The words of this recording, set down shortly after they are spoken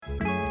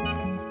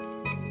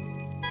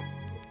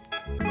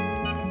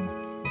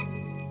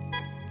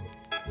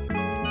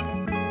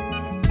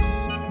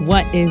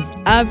What is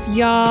up,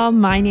 y'all?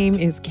 My name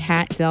is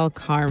Kat Del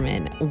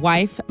Carmen,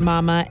 wife,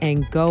 mama,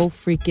 and go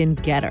freaking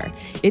getter.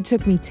 It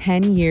took me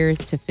 10 years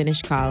to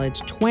finish college,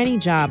 20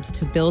 jobs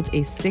to build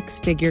a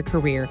six-figure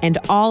career, and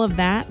all of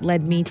that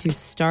led me to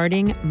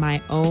starting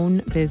my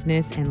own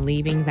business and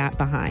leaving that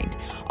behind.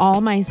 All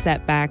my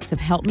setbacks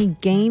have helped me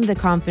gain the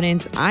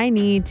confidence I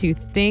need to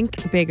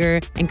think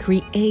bigger and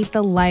create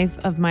the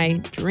life of my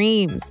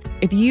dreams.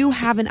 If you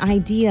have an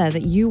idea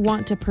that you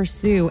want to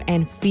pursue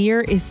and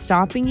fear is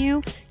stopping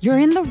you, you're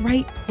in the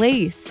right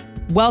place.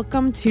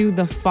 Welcome to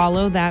the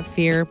Follow That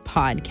Fear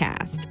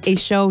podcast, a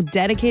show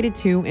dedicated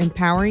to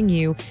empowering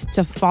you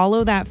to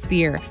follow that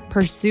fear,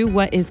 pursue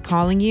what is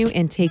calling you,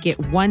 and take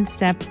it one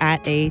step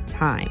at a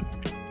time.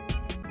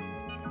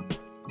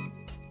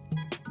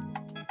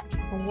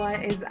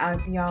 What is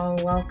up,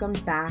 y'all? Welcome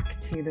back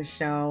to the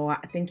show.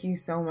 Thank you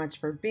so much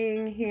for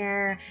being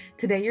here.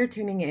 Today, you're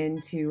tuning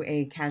in to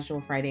a Casual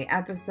Friday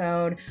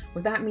episode.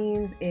 What that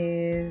means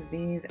is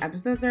these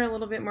episodes are a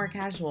little bit more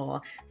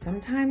casual.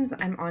 Sometimes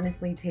I'm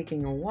honestly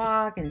taking a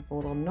walk and it's a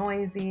little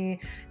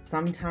noisy.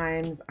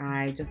 Sometimes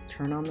I just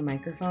turn on the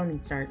microphone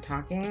and start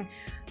talking.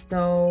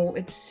 So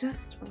it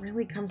just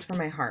really comes from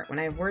my heart. When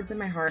I have words in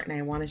my heart and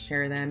I want to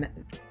share them,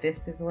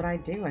 this is what I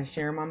do. I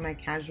share them on my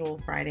Casual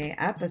Friday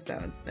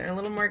episodes. They're a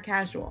little more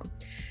casual.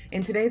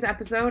 And today's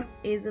episode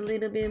is a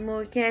little bit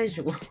more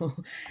casual.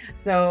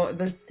 So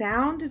the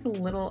sound is a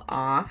little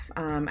off.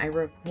 I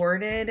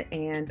recorded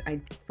and I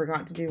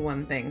forgot to do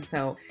one thing.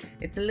 So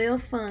it's a little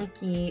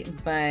funky,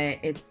 but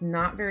it's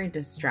not very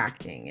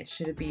distracting. It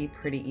should be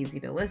pretty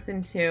easy to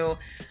listen to.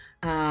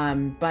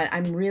 But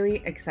I'm really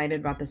excited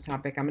about this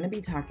topic. I'm going to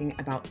be talking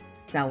about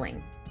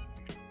selling.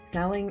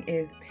 Selling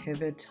is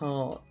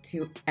pivotal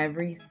to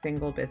every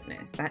single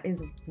business. That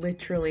is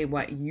literally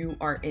what you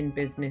are in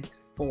business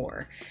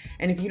for.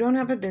 And if you don't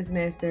have a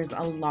business, there's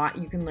a lot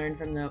you can learn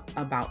from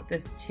about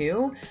this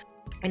too.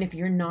 And if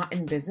you're not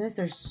in business,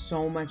 there's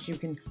so much you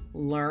can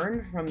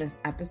learn from this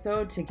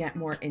episode to get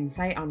more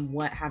insight on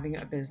what having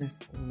a business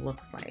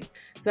looks like.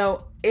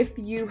 So if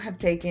you have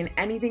taken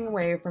anything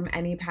away from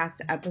any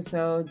past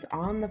episodes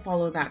on the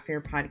Follow That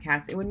Fear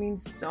podcast, it would mean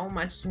so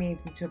much to me if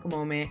you took a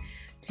moment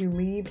to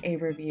leave a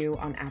review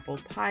on Apple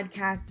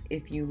Podcasts.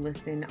 If you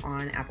listen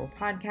on Apple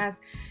Podcasts,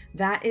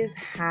 that is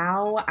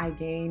how I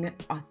gain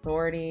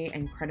authority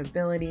and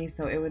credibility.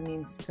 So it would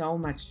mean so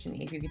much to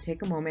me if you could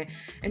take a moment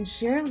and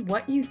share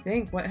what you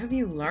think. What have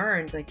you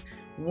learned? Like,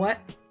 what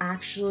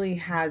actually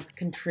has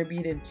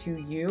contributed to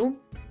you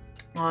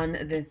on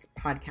this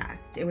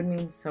podcast? It would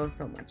mean so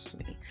much to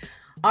me.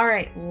 All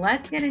right,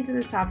 let's get into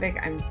this topic.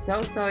 I'm so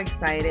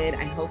excited.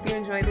 I hope you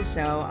enjoy the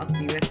show. I'll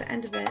see you at the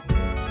end of it.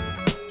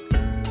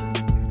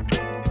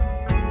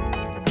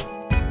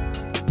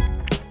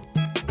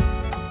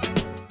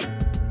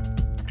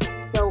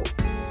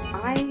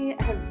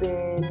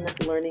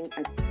 Learning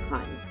a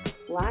ton.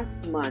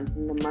 Last month,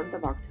 in the month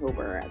of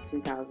October of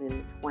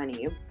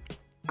 2020,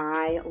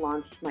 I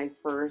launched my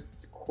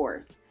first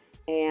course.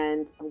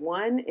 And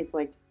one, it's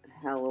like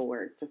hella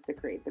work just to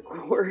create the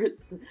course,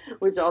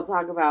 which I'll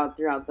talk about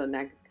throughout the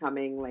next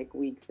coming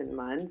weeks and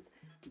months.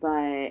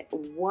 But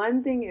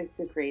one thing is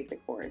to create the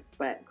course.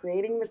 But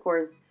creating the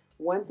course,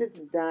 once it's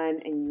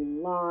done and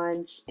you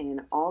launch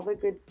and all the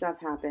good stuff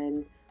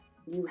happens,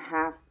 you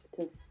have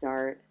to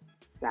start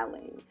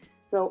selling.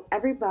 So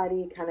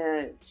everybody kind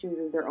of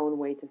chooses their own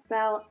way to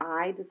sell.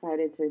 I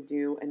decided to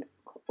do an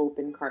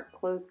open cart,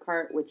 closed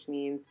cart, which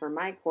means for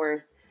my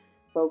course,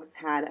 folks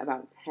had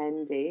about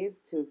 10 days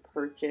to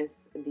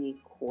purchase the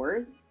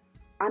course.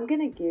 I'm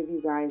going to give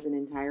you guys an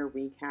entire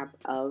recap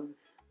of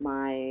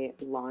my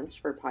launch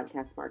for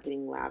Podcast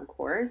Marketing Lab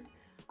course.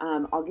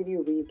 I'll give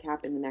you a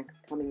recap in the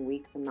next coming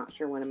weeks. I'm not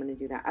sure when I'm going to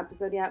do that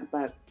episode yet,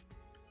 but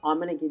I'm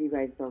going to give you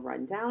guys the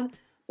rundown.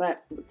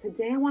 But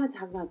today I want to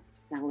talk about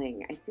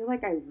selling. I feel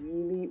like I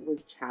really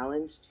was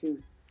challenged to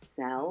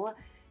sell,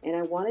 and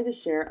I wanted to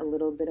share a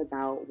little bit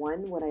about,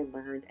 one, what I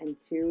learned, and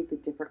two, the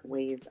different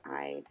ways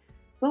I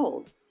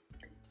sold.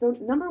 So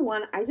number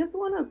one, I just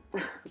want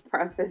to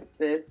preface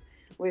this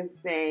with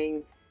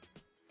saying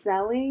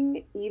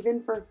selling,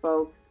 even for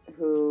folks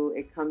who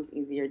it comes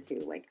easier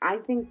to. I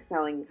think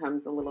selling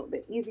comes a little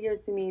bit easier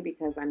to me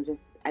because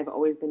I've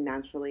always been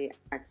naturally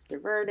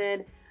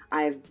extroverted.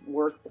 I've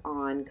worked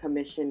on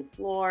commission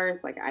floors.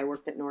 I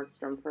worked at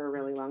Nordstrom for a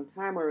really long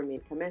time where we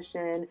made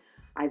commission.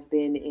 I've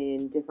been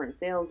in different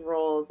sales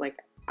roles.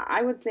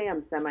 I would say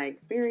I'm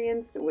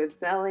semi-experienced with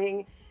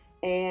selling.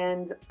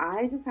 And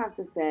I just have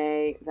to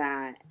say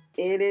that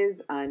it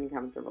is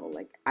uncomfortable.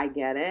 I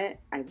get it.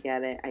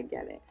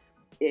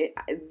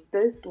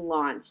 This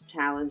launch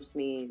challenged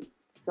me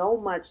so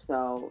much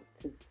so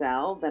to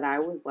sell that I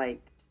was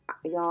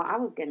y'all, I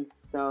was getting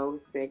so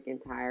sick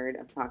and tired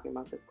of talking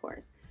about this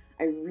course.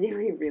 I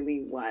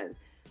really was.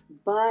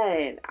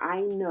 But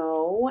I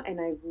know,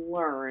 and I've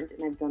learned,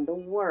 and I've done the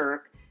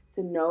work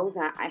to know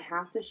that I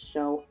have to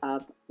show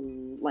up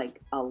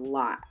a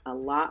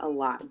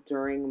lot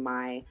during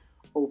my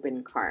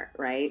open cart,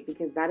 right?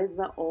 Because that is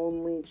the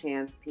only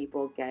chance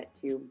people get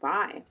to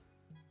buy.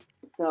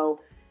 So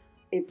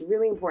it's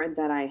really important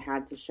that I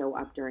had to show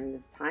up during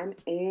this time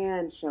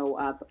and show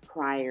up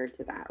prior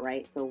to that,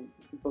 right? So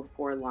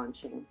before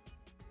launching,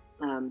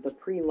 the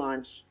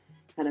pre-launch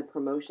kind of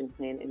promotion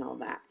plan and all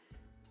that.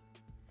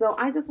 So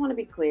I just want to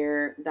be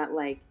clear that,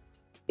 like,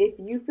 if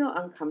you feel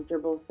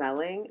uncomfortable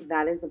selling,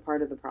 that is a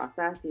part of the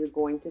process. You're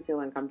going to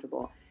feel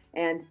uncomfortable.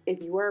 And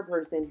if you are a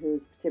person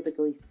who's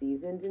typically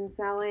seasoned in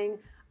selling,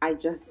 I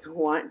just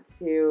want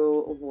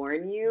to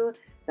warn you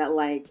that,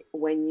 like,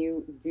 when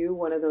you do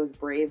one of those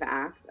brave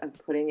acts of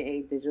putting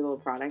a digital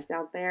product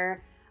out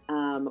there,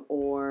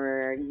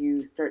 or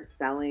you start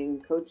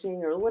selling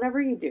coaching or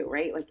whatever you do,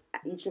 right? Like,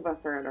 each of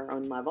us are at our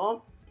own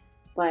level,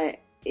 but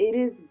it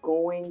is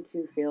going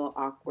to feel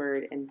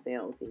awkward and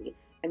salesy.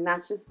 And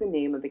that's just the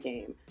name of the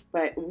game.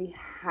 But we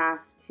have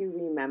to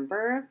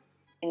remember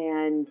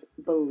and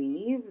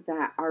believe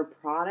that our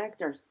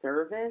product, our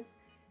service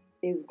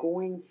is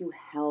going to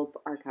help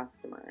our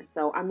customers.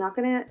 So I'm not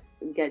going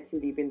to get too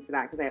deep into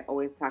that because I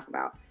always talk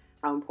about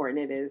how important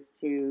it is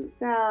to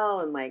sell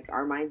and like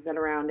our mindset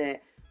around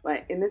it.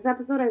 But in this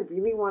episode, I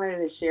really wanted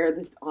to share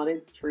the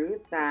honest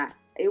truth that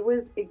it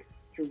was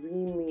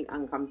extremely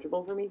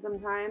uncomfortable for me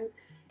sometimes.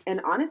 And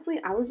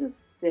honestly, I was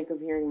just sick of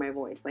hearing my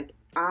voice. Like,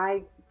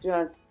 I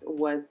just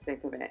was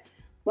sick of it.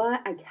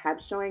 But I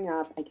kept showing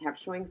up, I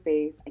kept showing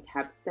face, I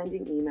kept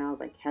sending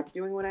emails, I kept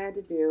doing what I had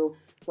to do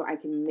so I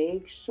can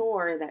make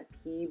sure that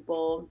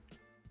people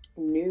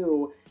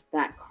knew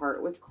that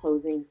cart was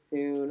closing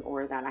soon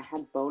or that I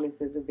had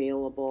bonuses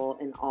available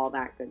and all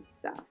that good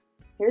stuff.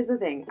 Here's the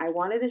thing, I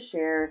wanted to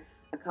share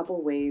a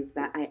couple ways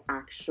that I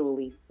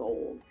actually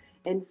sold.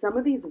 And some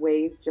of these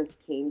ways just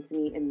came to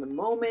me in the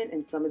moment,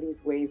 and some of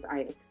these ways I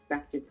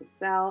expected to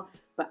sell,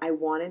 but I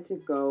wanted to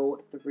go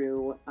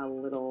through a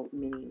little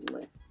mini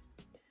list.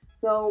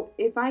 So,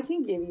 if I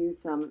can give you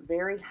some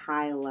very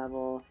high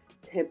level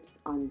tips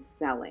on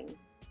selling,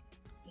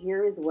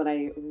 here is what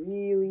I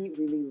really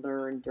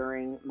learned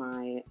during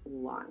my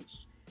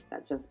launch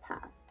that just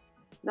passed.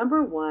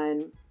 Number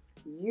one,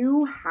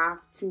 you have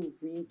to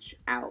reach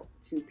out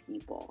to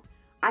people.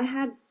 I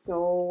had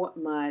so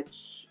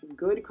much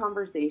good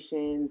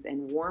conversations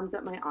and warmed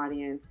up my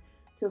audience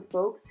to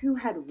folks who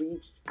had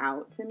reached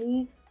out to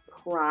me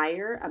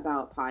prior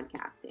about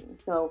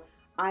podcasting. So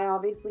I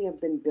obviously have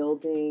been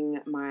building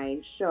my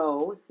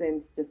show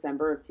since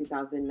December of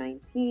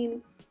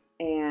 2019,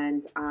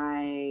 and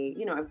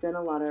I've done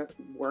a lot of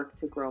work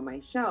to grow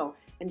my show.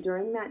 And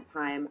during that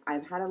time,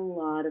 I've had a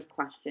lot of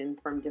questions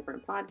from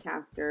different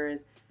podcasters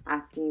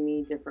asking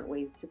me different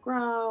ways to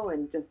grow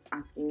and just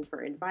asking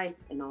for advice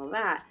and all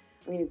that.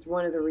 I mean, it's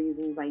one of the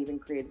reasons I even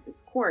created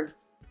this course.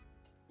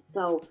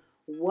 So,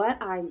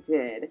 what I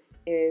did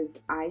is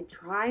I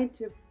tried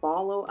to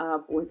follow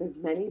up with as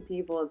many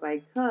people as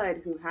I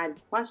could who had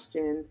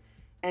questions,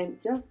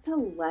 and just to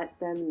let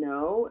them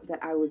know that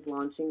I was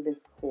launching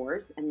this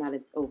course and that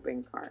it's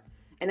open cart.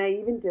 And I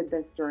even did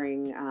this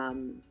during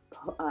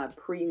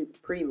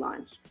pre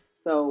launch.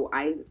 So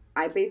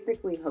I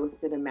basically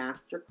hosted a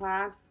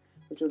masterclass,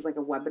 which was like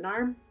a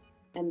webinar,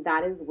 and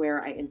that is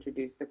where I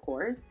introduced the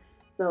course.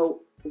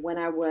 So when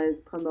I was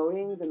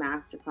promoting the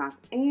masterclass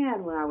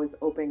and when I was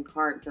open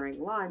cart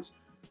during launch,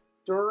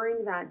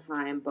 during that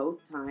time,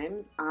 both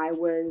times, I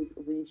was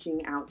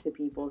reaching out to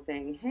people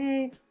saying,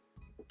 hey,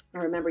 I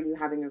remember you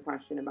having a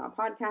question about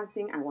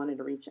podcasting. I wanted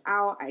to reach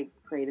out. I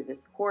created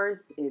this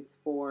course. It's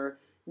for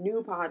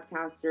new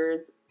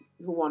podcasters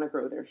who want to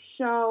grow their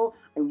show.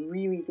 I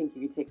really think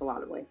you could take a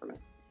lot away from it.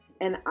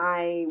 And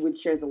I would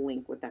share the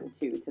link with them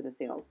too to the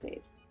sales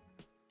page.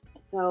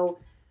 So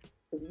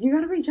you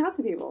got to reach out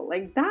to people.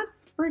 Like,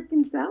 that's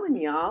freaking selling,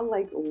 y'all.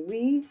 Like,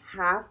 we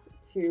have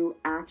to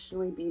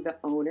actually be the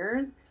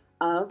owners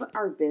of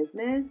our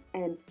business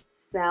and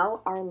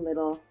sell our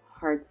little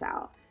hearts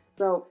out.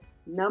 So,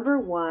 number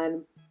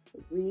one,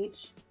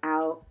 reach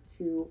out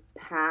to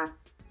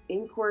past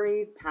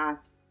inquiries,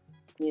 past,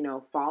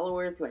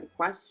 followers who had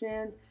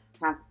questions,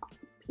 past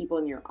people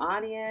in your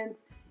audience,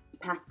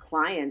 past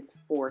clients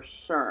for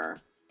sure.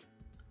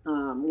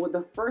 Well,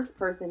 the first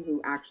person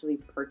who actually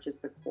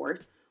purchased the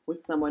course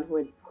was someone who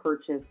had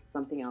purchased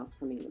something else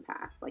from me in the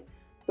past. Like,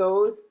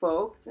 those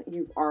folks,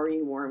 you've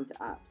already warmed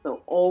up.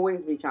 So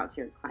always reach out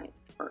to your clients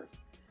first.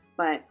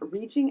 But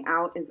reaching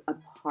out is a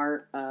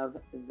part of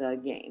the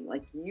game.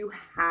 Like, you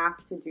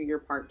have to do your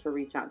part to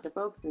reach out to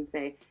folks and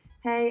say,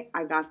 hey,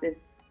 I got this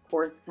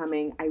course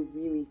coming. I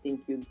really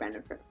think you'd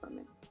benefit from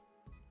it.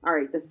 All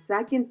right, the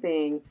second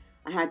thing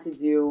I had to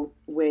do,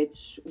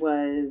 which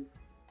was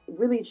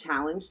really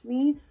challenged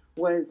me,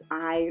 was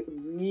I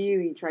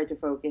really tried to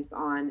focus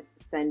on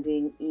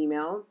sending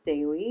emails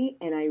daily,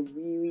 and I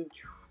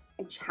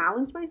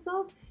challenged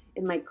myself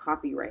in my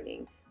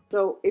copywriting.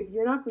 So if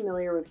you're not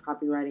familiar with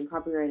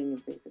copywriting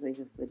is basically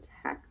just the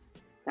text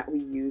that we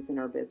use in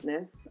our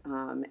business,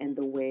 and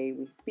the way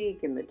we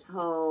speak and the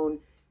tone.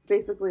 It's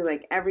basically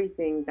like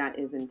everything that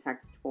is in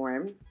text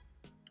form.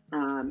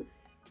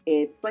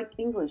 It's like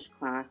English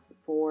class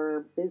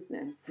for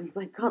business. It's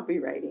like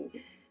copywriting.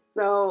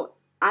 So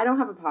I don't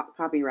have a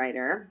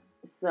copywriter.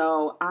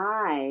 So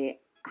I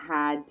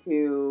had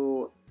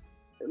to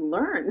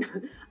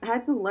learn. I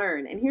had to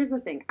learn. And here's the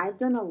thing, I've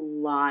done a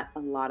lot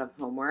of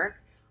homework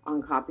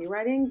on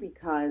copywriting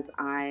because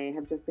I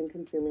have just been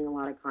consuming a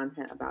lot of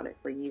content about it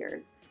for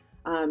years.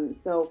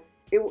 So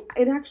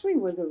it actually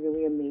was a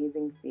really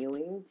amazing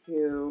feeling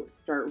to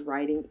start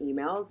writing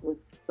emails with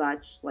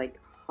such like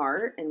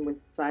heart and with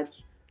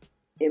such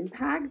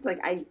impact. Like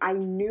I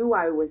knew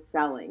I was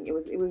selling. It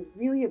was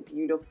really a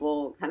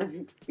beautiful kind of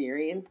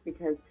experience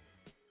because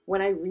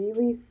when I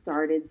really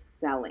started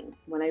selling,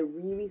 when I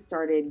really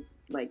started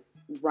like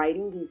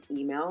writing these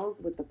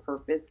emails with the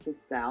purpose to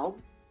sell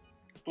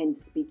and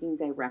speaking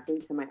directly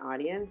to my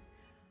audience,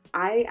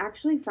 I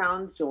actually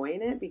found joy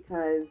in it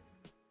because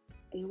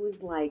it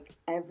was like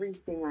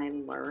everything I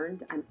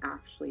learned, I'm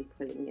actually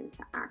putting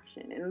into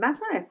action. And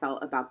that's how I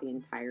felt about the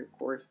entire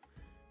course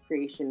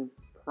creation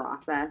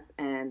process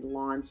and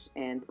launch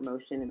and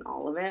promotion and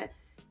all of it.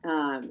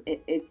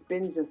 It's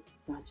been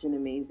just such an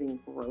amazing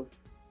growth,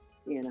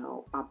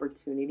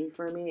 opportunity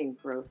for me and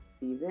growth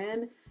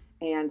season.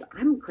 And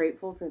I'm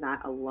grateful for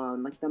that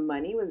alone. Like the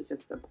money was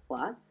just a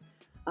plus.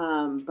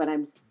 But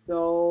I'm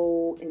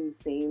so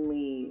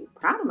insanely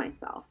proud of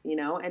myself,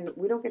 and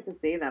we don't get to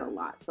say that a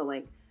lot. So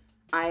like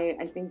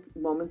I think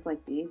moments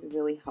like these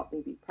really help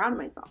me be proud of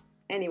myself.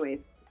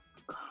 Anyways,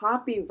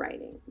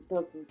 copywriting.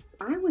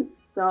 I was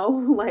so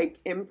like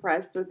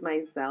impressed with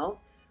myself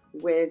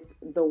with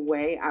the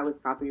way I was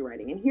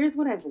copywriting. And here's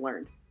what I've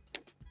learned.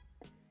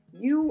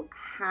 You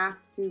have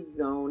to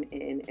zone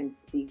in and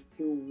speak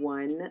to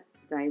one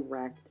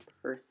direct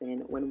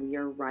person when we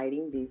are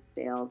writing these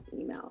sales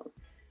emails.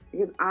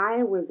 Because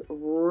I was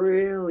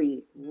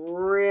really,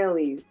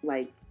 really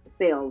like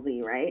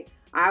salesy, right?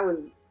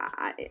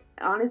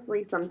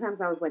 Honestly,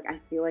 sometimes I was like, I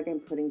feel like I'm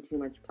putting too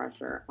much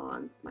pressure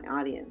on my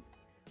audience.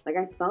 Like,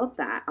 I felt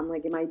that. I'm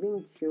like, am I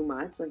being too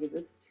much? Like, is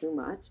this too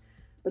much?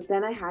 But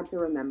then I had to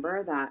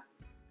remember that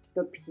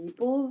the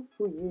people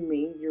who you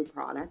made your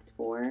product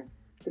for,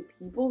 the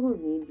people who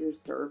need your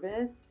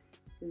service,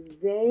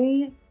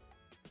 they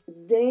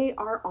they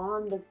are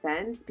on the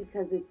fence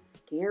because it's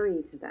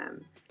scary to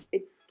them.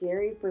 It's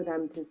scary for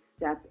them to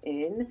step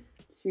in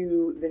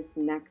to this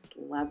next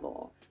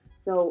level.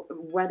 So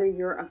whether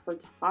you're a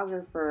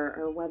photographer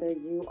or whether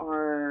you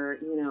are,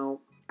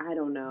 I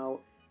don't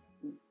know,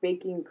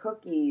 baking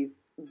cookies,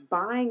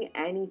 buying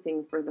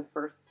anything for the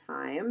first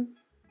time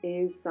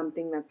is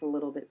something that's a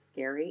little bit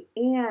scary.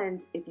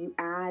 And if you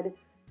add,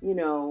 you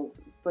know,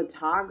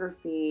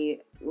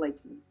 photography, like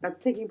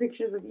that's taking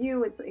pictures of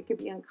you, it could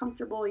be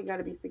uncomfortable. You got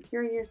to be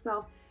secure in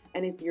yourself.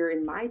 And if you're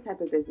in my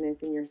type of business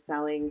and you're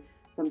selling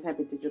some type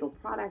of digital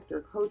product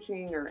or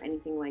coaching or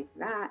anything like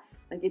that,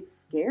 like it's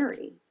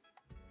scary.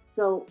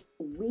 So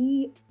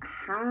we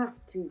have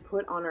to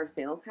put on our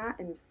sales hat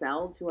and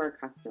sell to our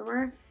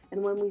customer.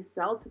 And when we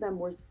sell to them,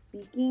 we're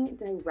speaking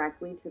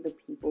directly to the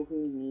people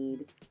who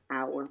need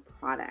our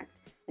product.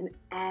 And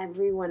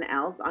everyone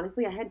else,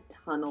 honestly, I had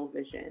tunnel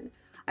vision.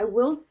 I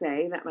will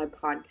say that my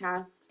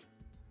podcast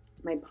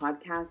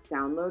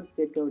downloads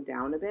did go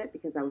down a bit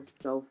because I was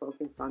so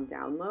focused on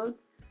downloads.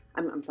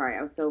 I'm sorry,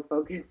 I was so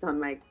focused on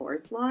my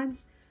course launch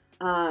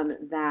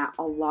that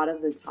a lot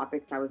of the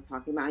topics I was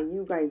talking about, and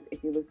you guys,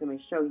 if you listen to my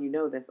show, you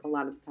know this, a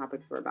lot of the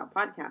topics were about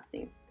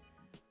podcasting.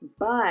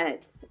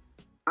 But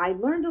I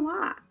learned a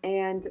lot,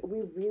 and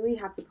we really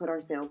have to put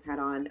our sales hat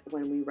on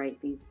when we write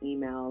these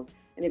emails.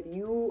 And if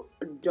you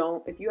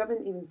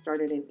haven't even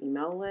started an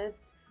email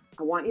list,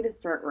 I want you to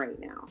start right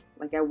now.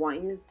 Like, I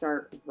want you to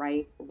start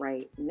right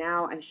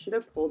now. I should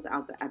have pulled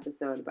out the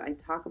episode, but I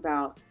talk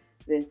about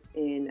this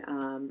in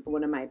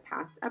one of my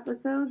past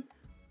episodes.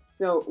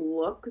 So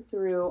look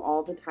through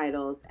all the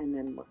titles and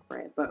then look for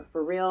it. But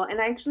for real, and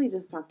I actually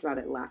just talked about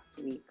it last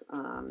week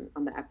on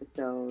the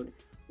episode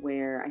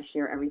where I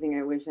share everything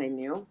I wish I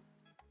knew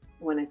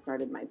when I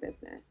started my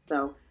business.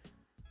 So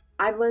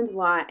I've learned a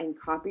lot, and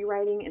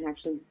copywriting and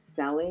actually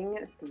selling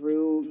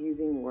through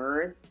using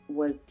words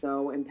was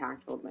so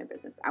impactful to my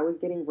business. I was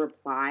getting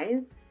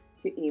replies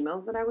to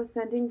emails that I was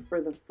sending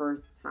for the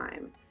first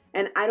time.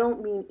 And I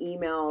don't mean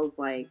emails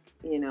like,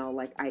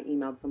 like I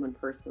emailed someone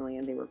personally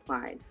and they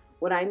replied.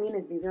 What I mean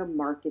is these are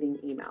marketing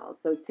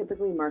emails. So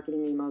typically,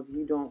 marketing emails,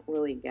 you don't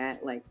really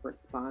get like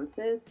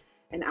responses.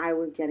 And I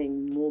was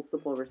getting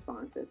multiple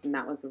responses, and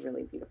that was a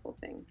really beautiful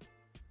thing.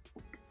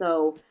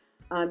 So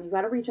you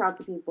got to reach out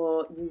to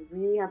people. You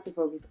really have to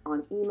focus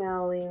on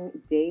emailing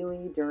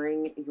daily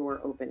during your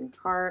open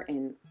cart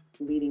and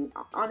leading,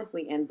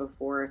 honestly, and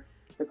before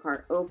the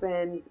cart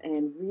opens,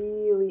 and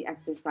really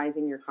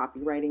exercising your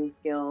copywriting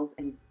skills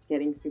and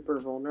getting super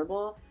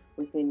vulnerable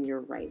within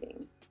your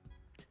writing.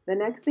 The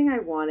next thing I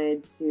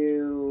wanted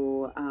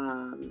to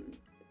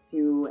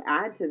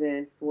add to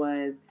this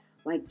was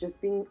like just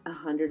being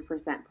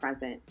 100%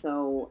 present.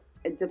 So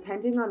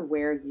depending on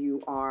where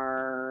you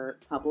are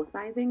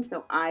publicizing,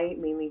 so I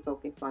mainly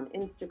focus on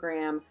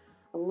Instagram,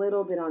 a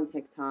little bit on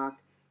TikTok,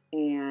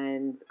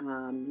 and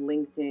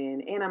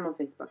LinkedIn, and I'm on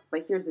Facebook.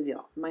 But here's the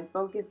deal: my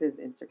focus is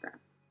Instagram.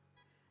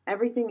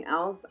 Everything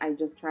else I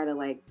just try to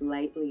like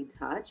lightly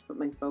touch, but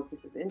my focus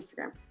is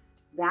Instagram.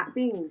 That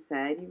being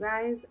said, you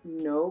guys,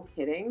 no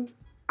kidding,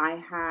 I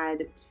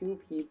had two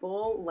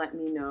people let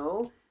me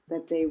know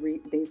that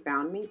they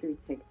found me through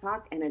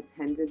TikTok and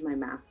attended my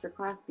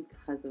masterclass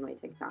because of my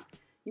TikTok.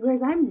 You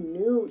guys, I'm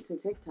new to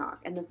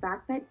TikTok, and the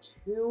fact that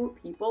two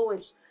people,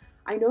 which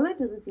I know that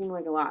doesn't seem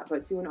like a lot,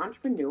 but to an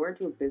entrepreneur,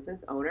 to a business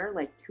owner,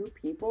 like two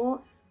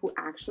people who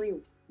actually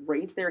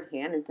raised their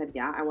hand and said,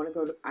 "Yeah, I want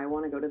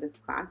to go to this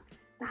class."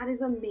 That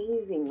is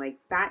amazing. Like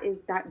that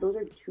those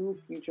are two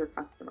future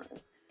customers.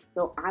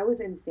 So I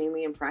was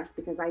insanely impressed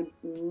because I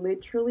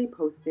literally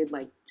posted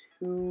like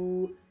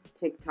two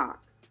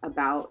TikToks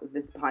about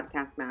this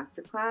podcast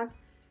masterclass,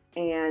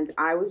 and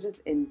I was just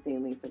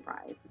insanely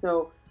surprised.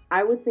 So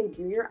I would say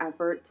do your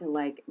effort to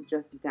like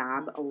just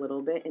dab a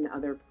little bit in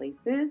other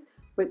places,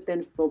 but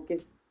then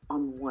focus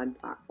on one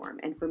platform.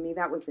 And for me,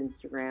 that was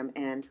Instagram.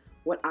 And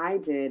what I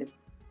did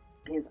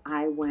is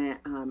I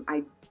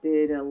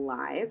did a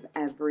live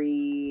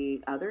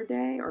every other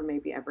day, or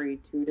maybe every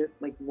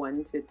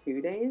 1 to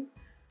 2 days.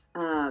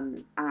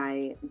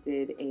 I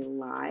did a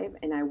live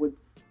and I would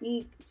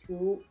speak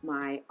to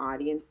my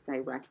audience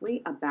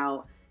directly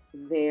about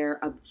their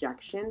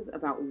objections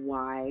about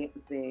why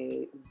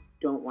they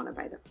don't want to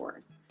buy the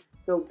course.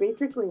 So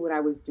basically, what I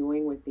was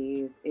doing with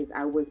these is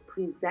I was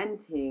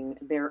presenting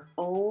their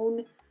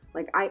own,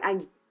 like,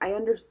 I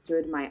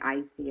understood my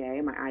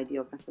ICA, my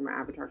ideal customer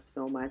avatar,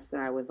 so much that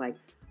I was like,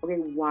 okay,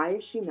 why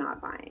is she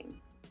not buying?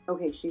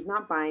 Okay, she's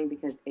not buying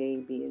because A,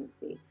 B, and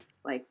C.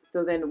 Like,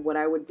 so then what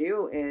I would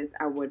do is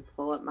I would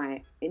pull up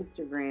my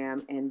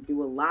Instagram and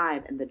do a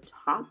live, and the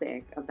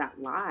topic of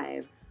that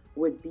live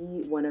would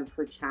be one of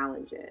her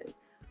challenges.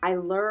 I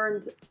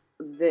learned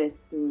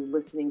this through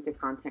listening to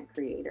content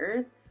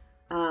creators.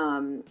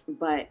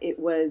 But it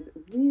was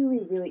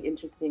really, really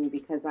interesting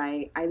because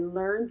I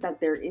learned that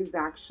there is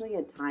actually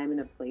a time and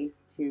a place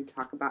to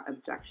talk about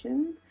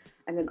objections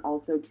and then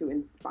also to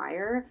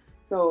inspire.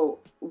 So,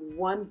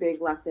 one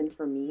big lesson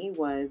for me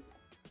was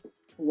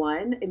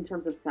one, in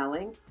terms of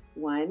selling,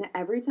 one,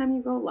 every time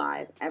you go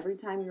live, every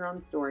time you're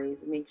on stories,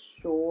 make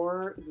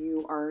sure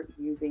you are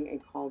using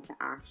a call to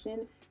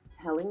action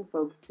telling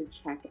folks to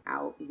check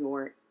out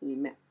your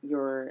email,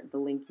 the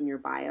link in your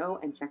bio,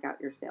 and check out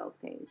your sales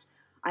page.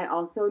 I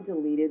also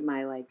deleted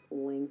my like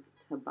link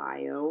to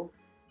bio,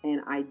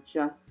 and I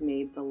just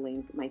made the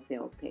link my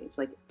sales page.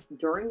 Like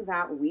during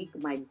that week,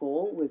 my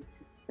goal was to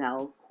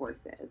sell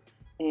courses.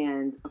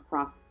 And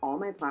across all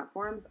my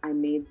platforms, I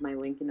made my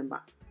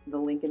the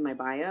link in my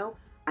bio,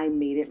 I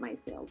made it my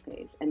sales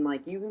page. And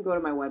like you can go to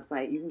my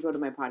website, you can go to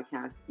my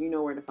podcast, you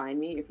know where to find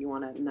me if you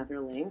want another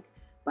link,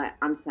 but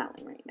I'm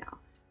selling right now.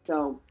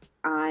 So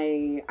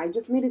I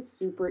just made it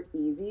super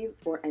easy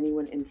for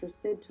anyone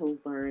interested to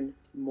learn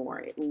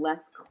more.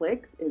 Less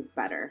clicks is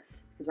better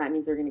because that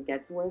means they're going to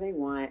get to where they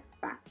want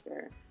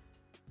faster.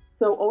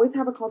 So always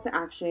have a call to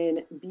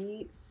action.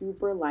 Be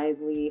super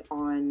lively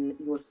on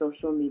your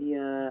social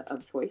media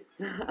of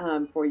choice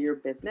for your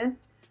business.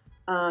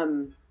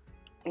 Um,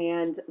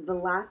 and the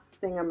last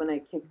thing I'm going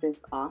to kick this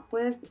off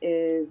with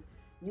is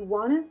you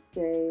want to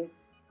stay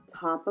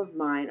top of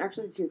mind.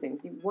 Actually, two things.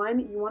 One,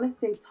 you want to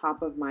stay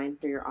top of mind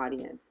for your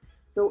audience.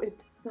 So if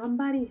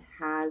somebody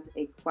has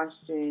a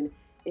question,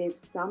 if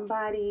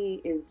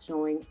somebody is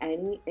showing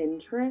any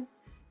interest,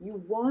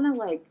 you want to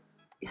like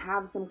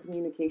have some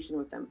communication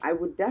with them. I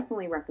would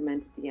definitely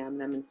recommend to DM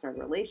them and start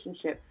a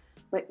relationship,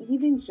 but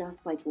even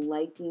just like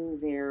liking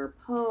their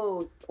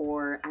posts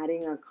or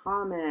adding a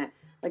comment,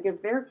 like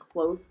if they're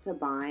close to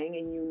buying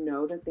and you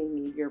know that they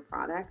need your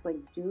product, like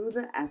do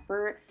the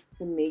effort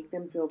to make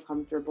them feel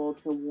comfortable,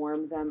 to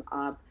warm them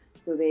up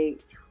so they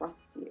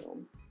trust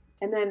you.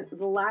 And then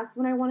the last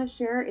one I want to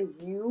share is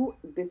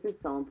this is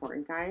so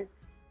important, guys.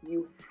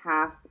 You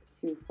have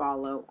to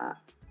follow up.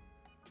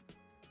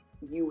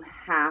 You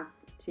have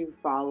to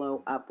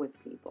follow up with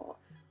people.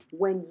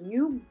 When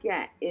you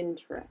get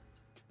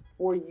interest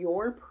for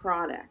your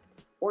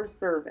product or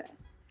service,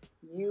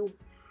 you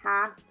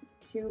have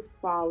to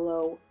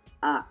follow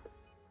up.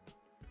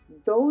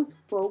 Those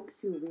folks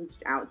who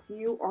reached out to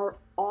you are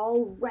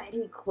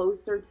already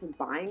closer to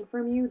buying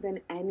from you than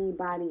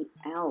anybody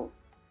else.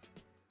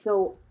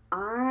 So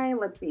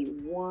let's see,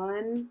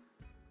 one,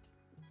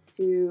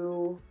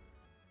 two,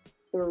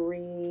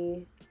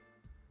 three,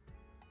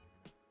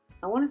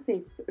 I want to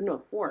say,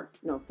 no, four,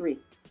 no, three.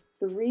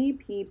 Three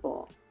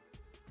people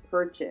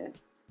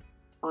purchased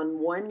on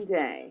one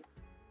day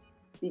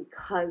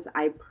because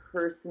I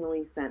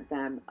personally sent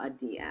them a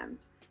DM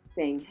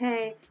saying,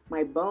 hey,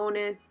 my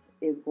bonus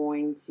is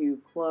going to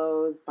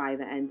close by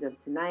the end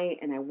of tonight,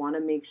 and I want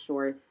to make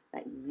sure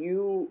that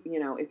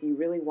if you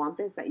really want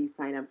this, that you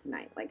sign up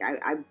tonight. Like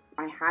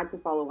I had to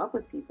follow up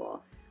with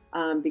people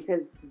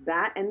because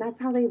that's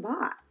how they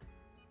bought.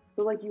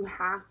 So like you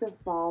have to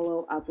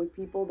follow up with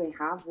people. They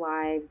have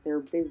lives, they're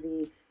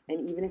busy,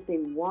 and even if they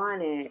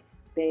want it,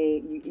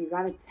 you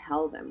got to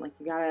tell them. Like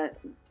you got to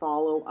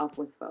follow up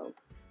with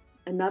folks.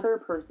 Another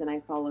person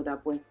I followed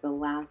up with the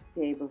last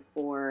day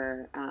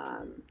before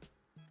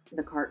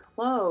the cart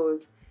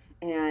closed,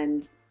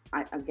 and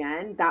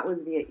again, that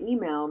was via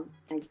email.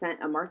 I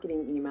sent a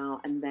marketing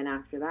email, and then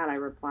after that, I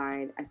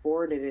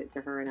forwarded it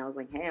to her, and I was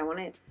like, hey, I want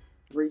to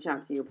reach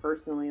out to you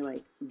personally,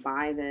 like,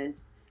 buy this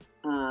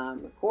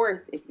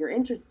course if you're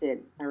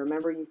interested. I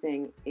remember you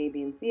saying A,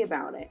 B, and C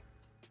about it.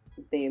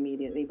 They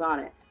immediately bought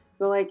it.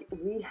 So, like,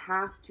 we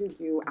have to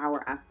do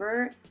our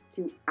effort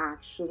to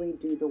actually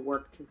do the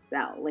work to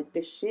sell. Like,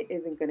 this shit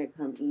isn't going to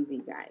come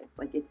easy, guys.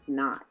 Like, it's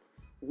not.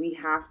 We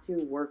have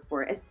to work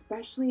for it,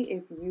 especially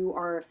if you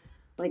are,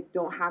 like,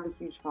 don't have a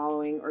huge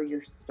following or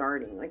you're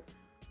starting. Like,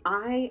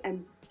 I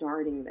am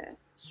starting this.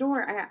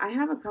 Sure, I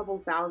have a couple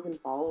thousand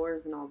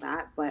followers and all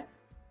that, but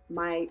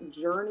my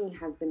journey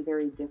has been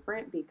very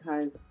different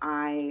because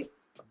I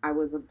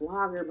was a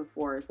blogger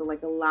before. So,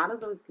 like, a lot of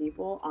those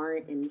people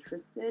aren't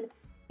interested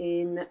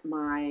in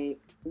my,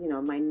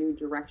 my new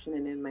direction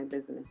and in my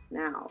business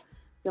now.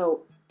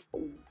 So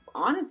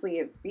honestly,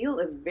 it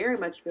very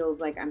much feels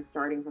like I'm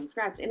starting from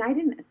scratch. And I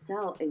didn't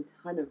sell a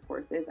ton of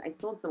courses. I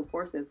sold some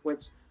courses,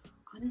 which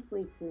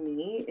honestly to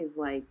me is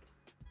like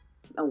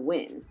a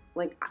win.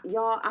 Like,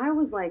 y'all, I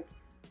was like,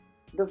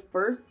 the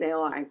first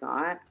sale I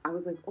got, I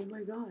was like, oh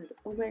my God,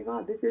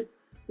 this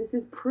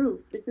is proof.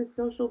 This is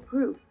social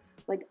proof.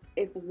 Like,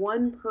 if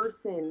one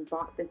person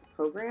bought this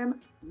program,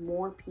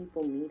 more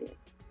people need it.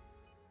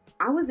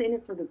 I was in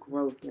it for the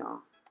growth,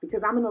 y'all,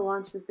 because I'm going to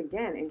launch this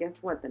again. And guess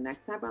what? The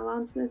next time I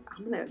launch this,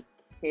 I'm going to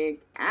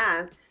kick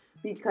ass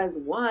because,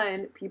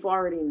 one, people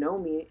already know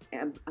me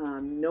and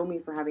know me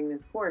for having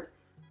this course.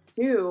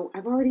 Two,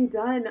 I've already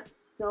done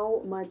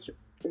so much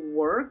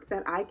work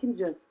that I can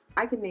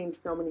name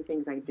so many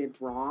things I did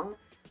wrong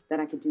that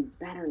I could do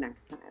better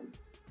next time.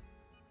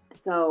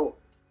 So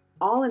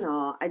all in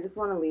all, I just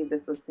want to leave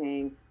this with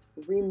saying,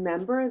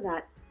 remember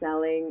that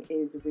selling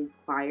is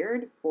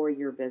required for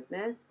your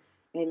business,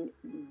 and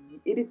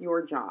it is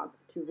your job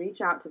to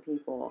reach out to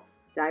people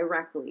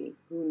directly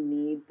who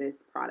need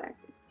this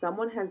product. If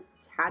someone has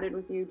chatted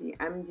with you,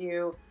 DM'd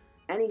you,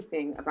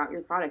 anything about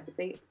your product, if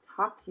they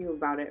talk to you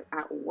about it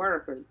at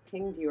work or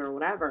pinged you or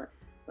whatever,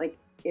 like,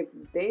 if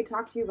they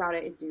talk to you about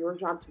it, it's your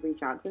job to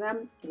reach out to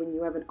them when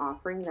you have an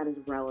offering that is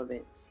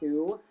relevant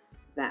to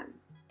them.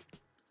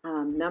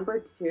 Number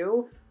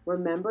two,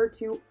 remember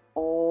to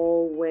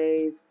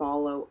always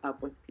follow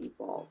up with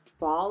people.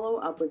 Follow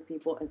up with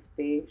people if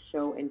they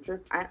show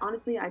interest.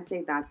 I'd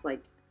say that's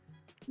like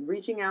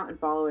reaching out and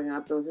following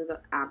up. Those are the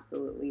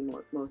absolutely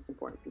most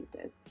important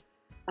pieces.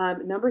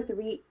 Number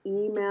three,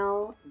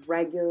 email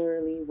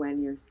regularly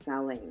when you're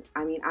selling.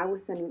 I mean, I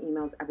was sending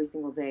emails every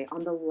single day.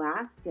 On the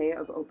last day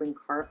of Open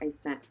Cart, I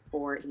sent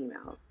 4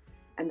 emails.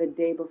 And the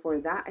day before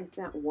that, I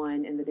sent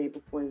 1. And the day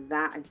before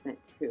that, I sent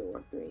 2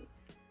 or 3.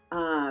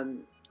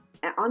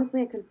 And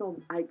honestly, I could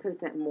have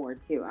sent more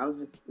too. I was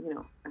just,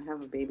 I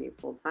have a baby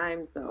full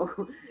time, so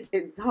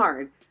it's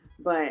hard.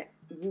 But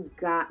you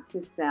got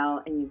to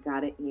sell, and you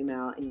got to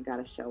email, and you got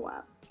to show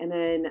up. And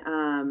then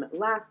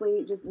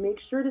lastly, just make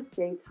sure to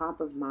stay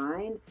top of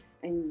mind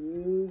and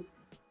use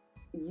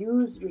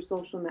your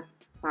social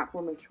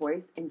platform of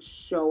choice and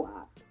show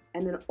up.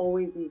 And then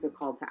always use a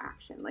call to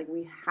action. Like,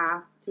 we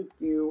have to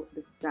do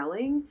the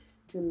selling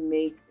to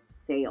make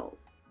sales.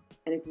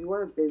 And if you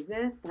are a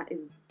business, that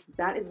is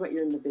what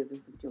you're in the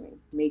business of doing,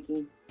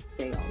 making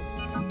sales.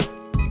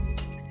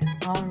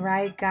 All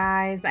right,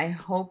 guys, I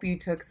hope you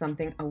took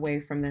something away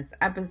from this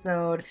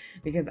episode,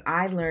 because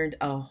I learned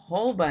a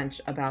whole bunch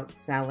about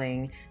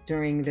selling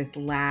during this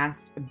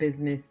last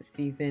business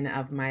season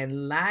of my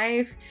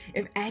life.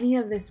 If any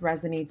of this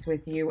resonates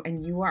with you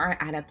and you are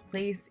at a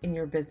place in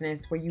your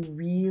business where you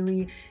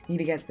really need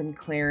to get some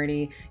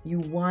clarity, you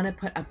want to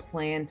put a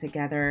plan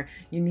together,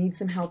 you need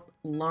some help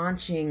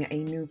launching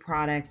a new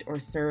product or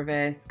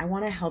service, I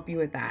want to help you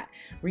with that.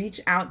 Reach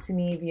out to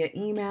me via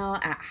email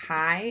at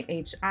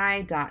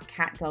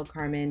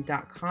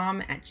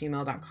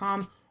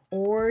hi.katdelcarmen.com@gmail.com,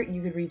 or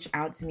you could reach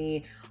out to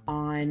me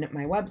on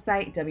my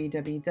website,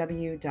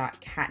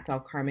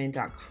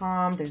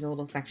 www.katdelcarmen.com. There's a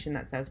little section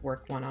that says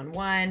work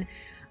one-on-one.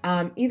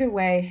 Either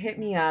way, hit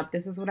me up.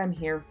 This is what I'm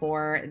here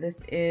for.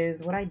 This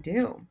is what I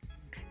do.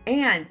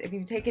 And if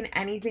you've taken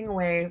anything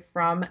away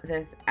from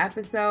this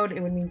episode,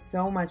 it would mean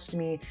so much to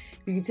me if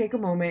you could take a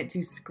moment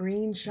to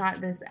screenshot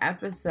this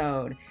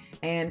episode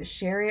and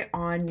share it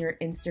on your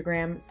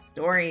Instagram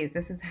stories.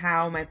 This is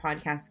how my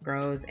podcast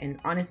grows. And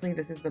honestly,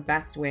 this is the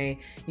best way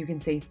you can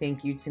say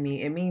thank you to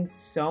me. It means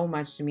so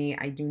much to me.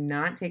 I do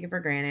not take it for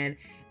granted.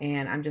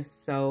 And I'm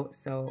just so,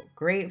 so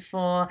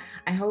grateful.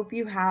 I hope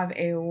you have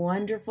a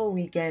wonderful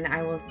weekend.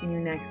 I will see you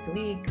next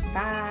week.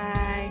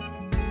 Bye.